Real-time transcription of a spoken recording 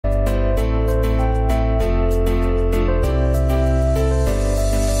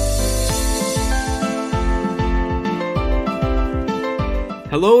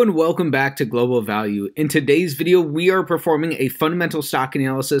Hello and welcome back to Global Value. In today's video, we are performing a fundamental stock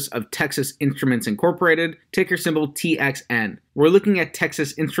analysis of Texas Instruments Incorporated, ticker symbol TXN. We're looking at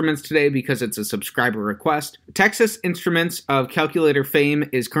Texas Instruments today because it's a subscriber request. Texas Instruments of calculator fame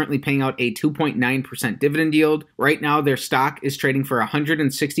is currently paying out a 2.9% dividend yield. Right now, their stock is trading for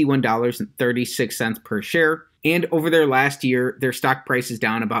 $161.36 per share. And over their last year, their stock price is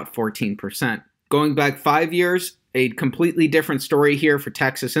down about 14%. Going back 5 years, a completely different story here for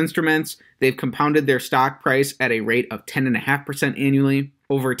Texas Instruments. They've compounded their stock price at a rate of 10.5% annually.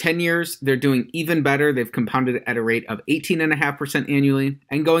 Over 10 years, they're doing even better. They've compounded it at a rate of 18.5% annually.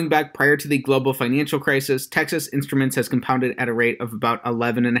 And going back prior to the global financial crisis, Texas Instruments has compounded at a rate of about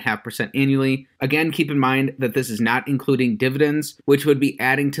 11.5% annually. Again, keep in mind that this is not including dividends, which would be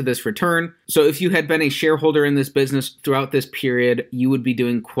adding to this return. So if you had been a shareholder in this business throughout this period, you would be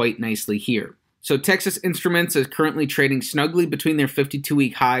doing quite nicely here. So Texas Instruments is currently trading snugly between their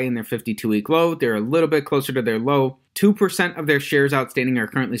 52-week high and their 52-week low. They're a little bit closer to their low. 2% of their shares outstanding are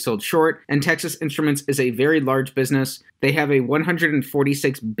currently sold short, and Texas Instruments is a very large business. They have a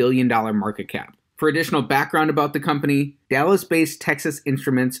 $146 billion market cap. For additional background about the company, Dallas-based Texas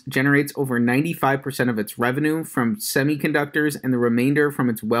Instruments generates over 95% of its revenue from semiconductors and the remainder from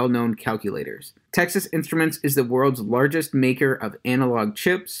its well-known calculators. Texas Instruments is the world's largest maker of analog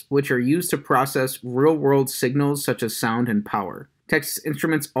chips, which are used to process real-world signals such as sound and power. Texas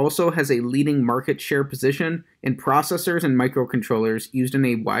Instruments also has a leading market share position in processors and microcontrollers used in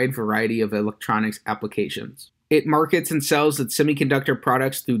a wide variety of electronics applications. It markets and sells its semiconductor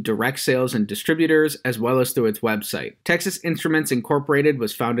products through direct sales and distributors, as well as through its website. Texas Instruments Incorporated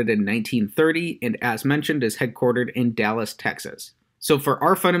was founded in 1930 and, as mentioned, is headquartered in Dallas, Texas. So for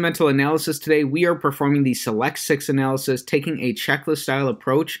our fundamental analysis today, we are performing the Select 6 analysis, taking a checklist-style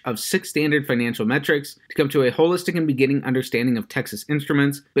approach of 6 standard financial metrics to come to a holistic and beginning understanding of Texas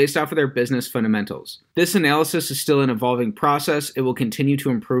Instruments based off of their business fundamentals. This analysis is still an evolving process. It will continue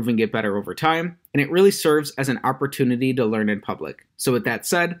to improve and get better over time, and it really serves as an opportunity to learn in public. So with that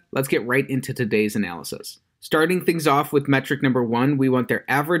said, let's get right into today's analysis. Starting things off with metric number 1, we want their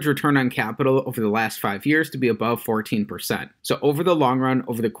average return on capital over the last 5 years to be above 14%. So over the long run,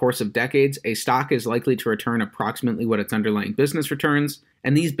 over the course of decades, a stock is likely to return approximately what its underlying business returns,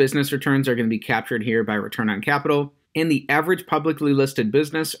 and these business returns are going to be captured here by return on capital. And the average publicly listed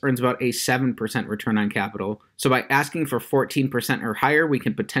business earns about a 7% return on capital. So by asking for 14% or higher, we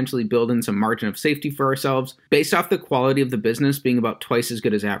can potentially build in some margin of safety for ourselves based off the quality of the business being about twice as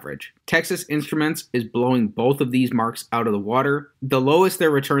good as average. Texas Instruments is blowing both of these marks out of the water. The lowest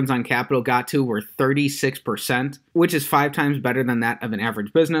their returns on capital got to were 36%, which is 5 times better than that of an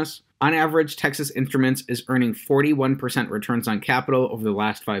average business. On average, Texas Instruments is earning 41% returns on capital over the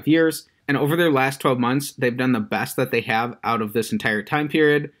last 5 years. And over their last 12 months, they've done the best that they have out of this entire time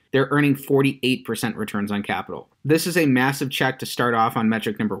period. They're earning 48% returns on capital. This is a massive check to start off on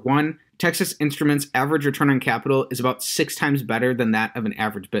metric number 1. Texas Instruments' average return on capital is about 6 times better than that of an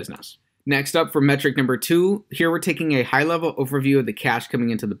average business. Next up for metric number 2, here we're taking a high-level overview of the cash coming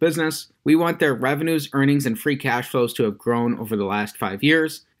into the business. We want their revenues, earnings, and free cash flows to have grown over the last 5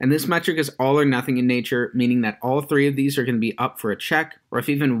 years. And this metric is all or nothing in nature, meaning that all 3 of these are going to be up for a check, or if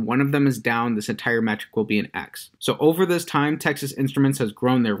even one of them is down, this entire metric will be an X. So over this time, Texas Instruments has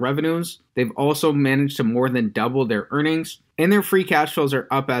grown their revenues. They've also managed to more than double their earnings, and their free cash flows are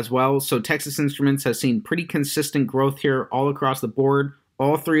up as well. So Texas Instruments has seen pretty consistent growth here all across the board.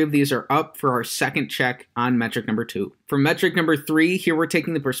 All 3 of these are up for our second check on metric number 2. For metric number 3, here we're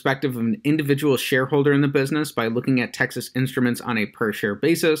taking the perspective of an individual shareholder in the business by looking at Texas Instruments on a per share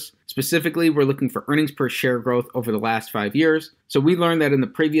basis. Specifically, we're looking for earnings per share growth over the last 5 years. So we learned that in the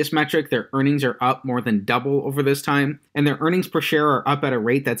previous metric, their earnings are up more than double over this time, and their earnings per share are up at a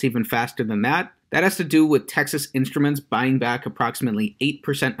rate that's even faster than that. That has to do with Texas Instruments buying back approximately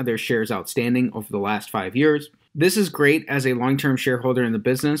 8% of their shares outstanding over the last 5 years. This is great as a long-term shareholder in the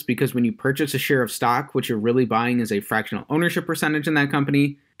business because when you purchase a share of stock, what you're really buying is a fractional ownership percentage in that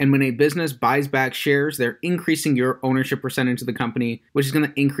company. And when a business buys back shares, they're increasing your ownership percentage of the company, which is going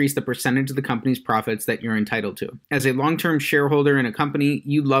to increase the percentage of the company's profits that you're entitled to. As a long-term shareholder in a company,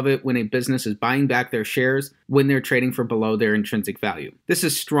 you love it when a business is buying back their shares when they're trading for below their intrinsic value. This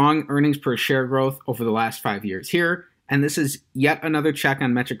is strong earnings per share growth over the last 5 years here. And this is yet another check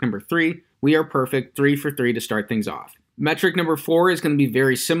on metric number 3. We are perfect, 3 for 3 to start things off. Metric number 4 is going to be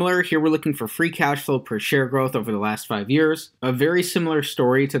very similar. Here we're looking for free cash flow per share growth over the last 5 years. A very similar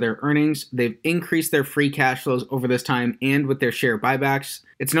story to their earnings. They've increased their free cash flows over this time and with their share buybacks.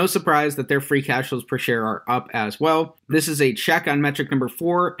 It's no surprise that their free cash flows per share are up as well. This is a check on metric number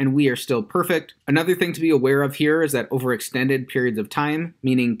 4, and we are still perfect. Another thing to be aware of here is that over extended periods of time,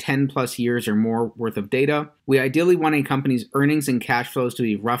 meaning 10 plus years or more worth of data, we ideally want a company's earnings and cash flows to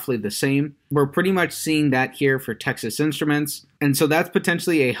be roughly the same. We're pretty much seeing that here for Texas Instruments, and so that's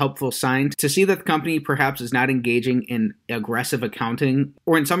potentially a helpful sign to see that the company perhaps is not engaging in aggressive accounting,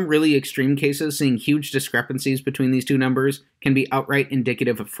 or in some really extreme cases, seeing huge discrepancies between these two numbers can be outright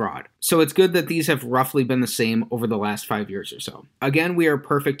indicative of fraud. So it's good that these have roughly been the same over the last 5 years or so. Again, we are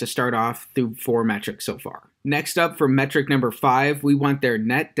perfect to start off through 4 metrics so far. Next up, for metric number 5, we want their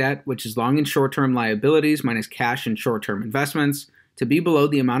net debt, which is long and short-term liabilities minus cash and short-term investments, to be below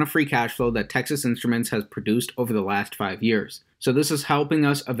the amount of free cash flow that Texas Instruments has produced over the last 5 years. So this is helping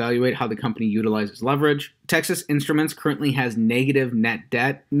us evaluate how the company utilizes leverage. Texas Instruments currently has negative net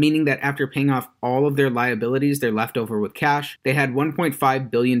debt, meaning that after paying off all of their liabilities, they're left over with cash. They had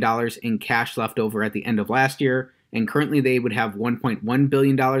 $1.5 billion in cash left over at the end of last year, and currently they would have $1.1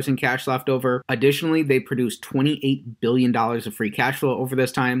 billion in cash left over. Additionally, they produced $28 billion of free cash flow over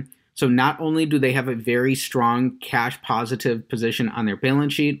this time. So not only do they have a very strong cash positive position on their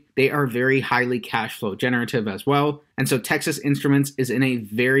balance sheet, they are very highly cash flow generative as well. And so Texas Instruments is in a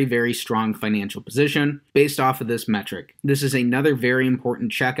very, very strong financial position based off of this metric. This is another very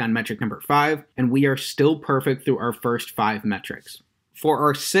important check on metric number 5, and we are still perfect through our first 5 metrics. For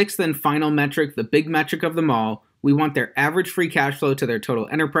our 6th and final metric, the big metric of them all, we want their average free cash flow to their total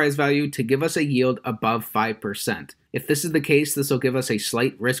enterprise value to give us a yield above 5%. If this is the case, this will give us a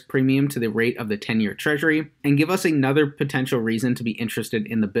slight risk premium to the rate of the 10-year treasury and give us another potential reason to be interested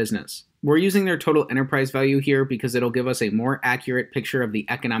in the business. We're using their total enterprise value here because it'll give us a more accurate picture of the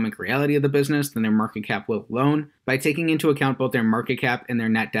economic reality of the business than their market cap will alone by taking into account both their market cap and their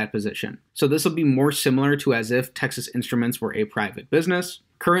net debt position. So this will be more similar to as if Texas Instruments were a private business.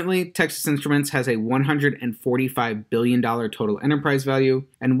 Currently, Texas Instruments has a $145 billion total enterprise value,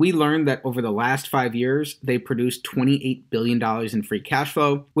 and we learned that over the last 5 years, they produced $28 billion in free cash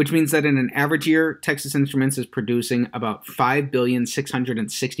flow, which means that in an average year, Texas Instruments is producing about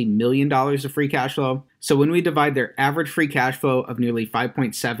 $5,660 million of free cash flow. So when we divide their average free cash flow of nearly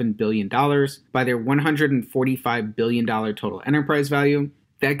 $5.7 billion by their $145 billion total enterprise value,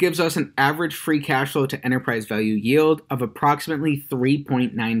 that gives us an average free cash flow to enterprise value yield of approximately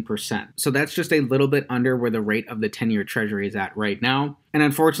 3.9%. So that's just a little bit under where the rate of the 10-year treasury is at right now. And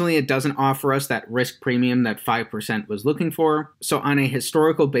unfortunately, it doesn't offer us that risk premium that 5% was looking for. So on a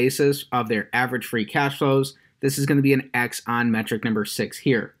historical basis of their average free cash flows, this is going to be an X on metric number 6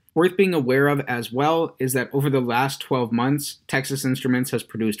 here. Worth being aware of as well is that over the last 12 months, Texas Instruments has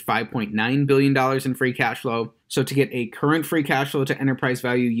produced $5.9 billion in free cash flow. So to get a current free cash flow to enterprise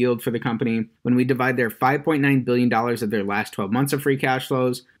value yield for the company, when we divide their $5.9 billion of their last 12 months of free cash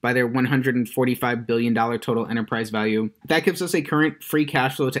flows by their $145 billion total enterprise value, that gives us a current free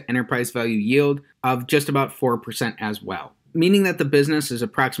cash flow to enterprise value yield of just about 4% as well, meaning that the business is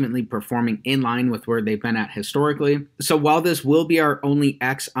approximately performing in line with where they've been at historically. So while this will be our only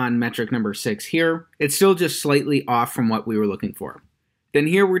X on metric number 6 here, it's still just slightly off from what we were looking for. Then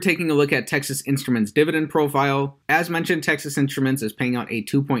here we're taking a look at Texas Instruments' dividend profile. As mentioned, Texas Instruments is paying out a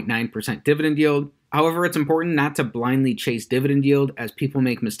 2.9% dividend yield. However, it's important not to blindly chase dividend yield, as people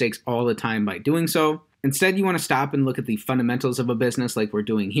make mistakes all the time by doing so. Instead, you want to stop and look at the fundamentals of a business like we're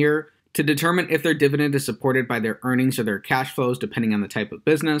doing here to determine if their dividend is supported by their earnings or their cash flows, depending on the type of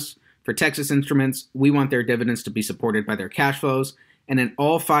business. For Texas Instruments, we want their dividends to be supported by their cash flows, and in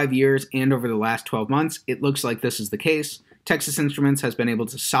all 5 years and over the last 12 months, it looks like this is the case. Texas Instruments has been able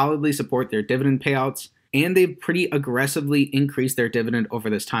to solidly support their dividend payouts, and they've pretty aggressively increased their dividend over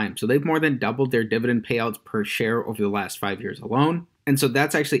this time. So they've more than doubled their dividend payouts per share over the last 5 years alone. And so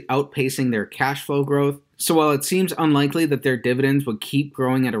that's actually outpacing their cash flow growth. So while it seems unlikely that their dividends would keep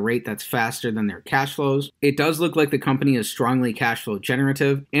growing at a rate that's faster than their cash flows, it does look like the company is strongly cash flow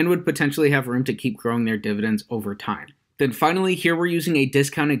generative and would potentially have room to keep growing their dividends over time. Then finally, here we're using a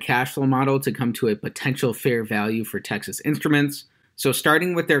discounted cash flow model to come to a potential fair value for Texas Instruments. So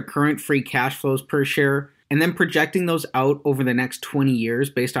starting with their current free cash flows per share, and then projecting those out over the next 20 years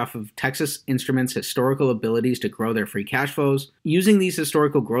based off of Texas Instruments' historical abilities to grow their free cash flows, using these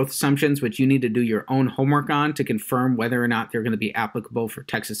historical growth assumptions, which you need to do your own homework on to confirm whether or not they're going to be applicable for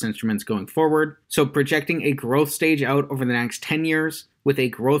Texas Instruments going forward. So projecting a growth stage out over the next 10 years, with a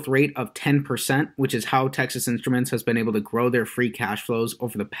growth rate of 10%, which is how Texas Instruments has been able to grow their free cash flows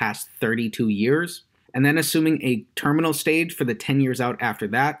over the past 32 years. And then assuming a terminal stage for the 10 years out after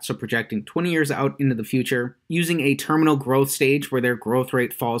that, so projecting 20 years out into the future, using a terminal growth stage where their growth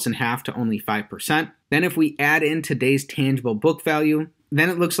rate falls in half to only 5%. Then if we add in today's tangible book value, Then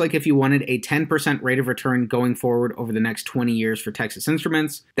it looks like if you wanted a 10% rate of return going forward over the next 20 years for Texas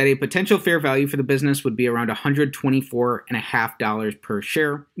Instruments, that a potential fair value for the business would be around $124.50 per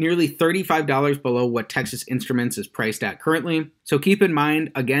share, nearly $35 below what Texas Instruments is priced at currently. So keep in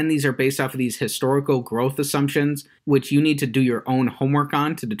mind, again, these are based off of these historical growth assumptions, which you need to do your own homework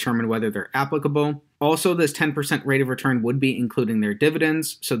on to determine whether they're applicable. Also, this 10% rate of return would be including their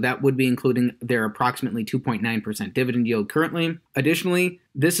dividends, so that would be including their approximately 2.9% dividend yield currently. Additionally,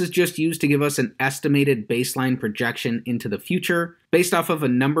 this is just used to give us an estimated baseline projection into the future based off of a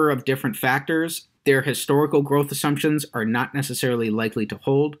number of different factors. Their historical growth assumptions are not necessarily likely to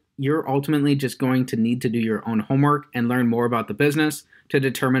hold. You're ultimately just going to need to do your own homework and learn more about the business to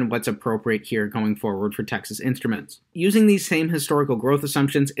determine what's appropriate here going forward for Texas Instruments. Using these same historical growth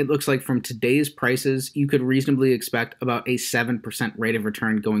assumptions, it looks like from today's prices, you could reasonably expect about a 7% rate of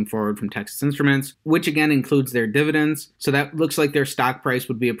return going forward from Texas Instruments, which again includes their dividends. So that looks like their stock price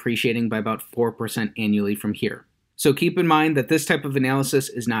would be appreciating by about 4% annually from here. So keep in mind that this type of analysis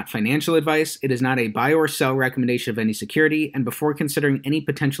is not financial advice, it is not a buy or sell recommendation of any security, and before considering any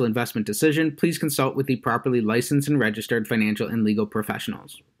potential investment decision, please consult with the properly licensed and registered financial and legal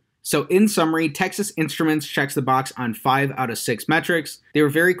professionals. So in summary, Texas Instruments checks the box on 5 out of 6 metrics. They were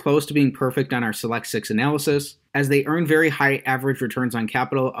very close to being perfect on our Select 6 analysis, as they earn very high average returns on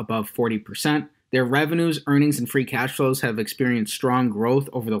capital above 40%. Their revenues, earnings, and free cash flows have experienced strong growth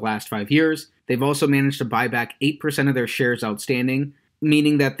over the last 5 years. They've also managed to buy back 8% of their shares outstanding,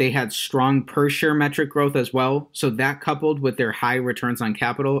 meaning that they had strong per share metric growth as well. So that coupled with their high returns on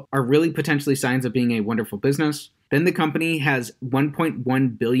capital are really potentially signs of being a wonderful business. Then the company has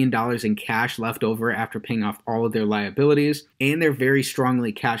 $1.1 billion in cash left over after paying off all of their liabilities, and they're very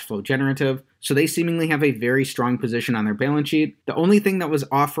strongly cash flow generative. So they seemingly have a very strong position on their balance sheet. The only thing that was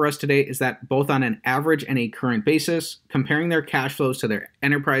off for us today is that both on an average and a current basis, comparing their cash flows to their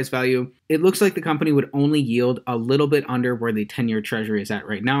enterprise value, it looks like the company would only yield a little bit under where the 10-year treasury is at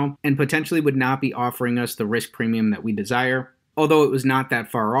right now, and potentially would not be offering us the risk premium that we desire, although it was not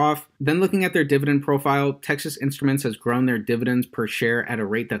that far off. Then looking at their dividend profile, Texas Instruments has grown their dividends per share at a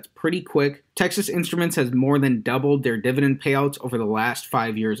rate that's pretty quick. Texas Instruments has more than doubled their dividend payouts over the last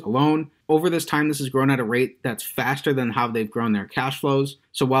 5 years alone. Over this time, this has grown at a rate that's faster than how they've grown their cash flows.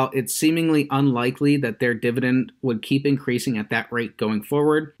 So while it's seemingly unlikely that their dividend would keep increasing at that rate going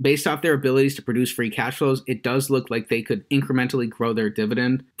forward, based off their abilities to produce free cash flows, it does look like they could incrementally grow their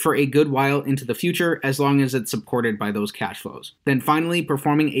dividend for a good while into the future, as long as it's supported by those cash flows. Then finally,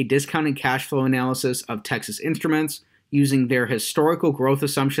 performing a discounted cash flow analysis of Texas Instruments, using their historical growth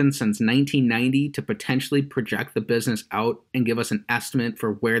assumptions since 1990 to potentially project the business out and give us an estimate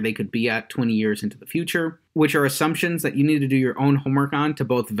for where they could be at 20 years into the future, which are assumptions that you need to do your own homework on to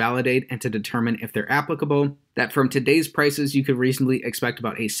both validate and to determine if they're applicable. That from today's prices, you could reasonably expect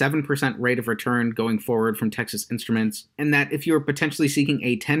about a 7% rate of return going forward from Texas Instruments, and that if you were potentially seeking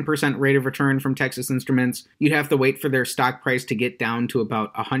a 10% rate of return from Texas Instruments, you'd have to wait for their stock price to get down to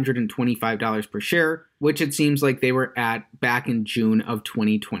about $125 per share, which it seems like they were at back in June of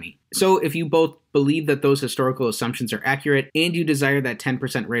 2020. So if you both believe that those historical assumptions are accurate and you desire that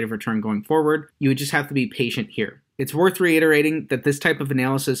 10% rate of return going forward, you would just have to be patient here. It's worth reiterating that this type of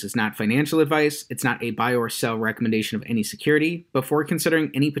analysis is not financial advice, it's not a buy or sell recommendation of any security. Before considering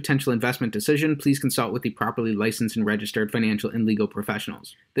any potential investment decision, please consult with the properly licensed and registered financial and legal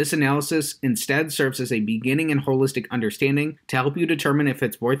professionals. This analysis instead serves as a beginning and holistic understanding to help you determine if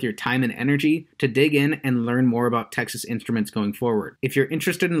it's worth your time and energy to dig in and learn more about Texas Instruments going forward. If you're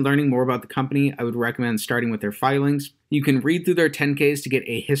interested in learning more about the company, I would recommend starting with their filings. You can read through their 10Ks to get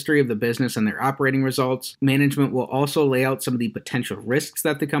a history of the business and their operating results. Management will also lay out some of the potential risks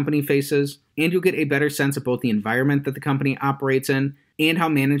that the company faces, and you'll get a better sense of both the environment that the company operates in and how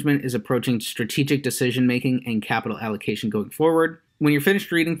management is approaching strategic decision-making and capital allocation going forward. When you're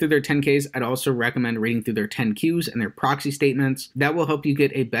finished reading through their 10Ks, I'd also recommend reading through their 10Qs and their proxy statements. That will help you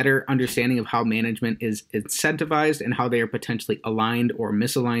get a better understanding of how management is incentivized and how they are potentially aligned or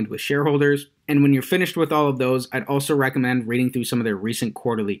misaligned with shareholders. And when you're finished with all of those, I'd also recommend reading through some of their recent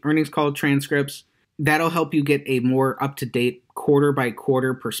quarterly earnings call transcripts. That'll help you get a more up-to-date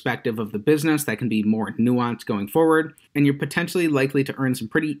quarter-by-quarter perspective of the business that can be more nuanced going forward, and you're potentially likely to earn some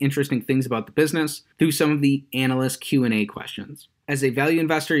pretty interesting things about the business through some of the analyst Q&A questions. As a value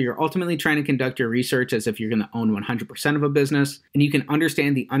investor, you're ultimately trying to conduct your research as if you're going to own 100% of a business, and you can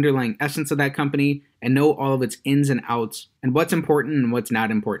understand the underlying essence of that company and know all of its ins and outs and what's important and what's not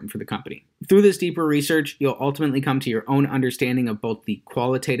important for the company. Through this deeper research, you'll ultimately come to your own understanding of both the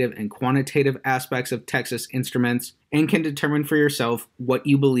qualitative and quantitative aspects of Texas Instruments and can determine for yourself what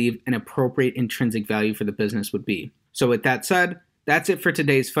you believe an appropriate intrinsic value for the business would be. So with that said, That's it for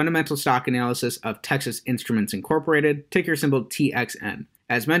today's fundamental stock analysis of Texas Instruments Incorporated, ticker symbol TXN.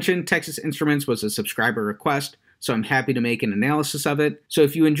 As mentioned, Texas Instruments was a subscriber request, so I'm happy to make an analysis of it. So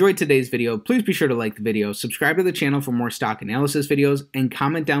if you enjoyed today's video, please be sure to like the video, subscribe to the channel for more stock analysis videos, and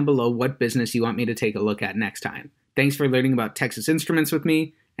comment down below what business you want me to take a look at next time. Thanks for learning about Texas Instruments with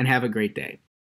me, and have a great day.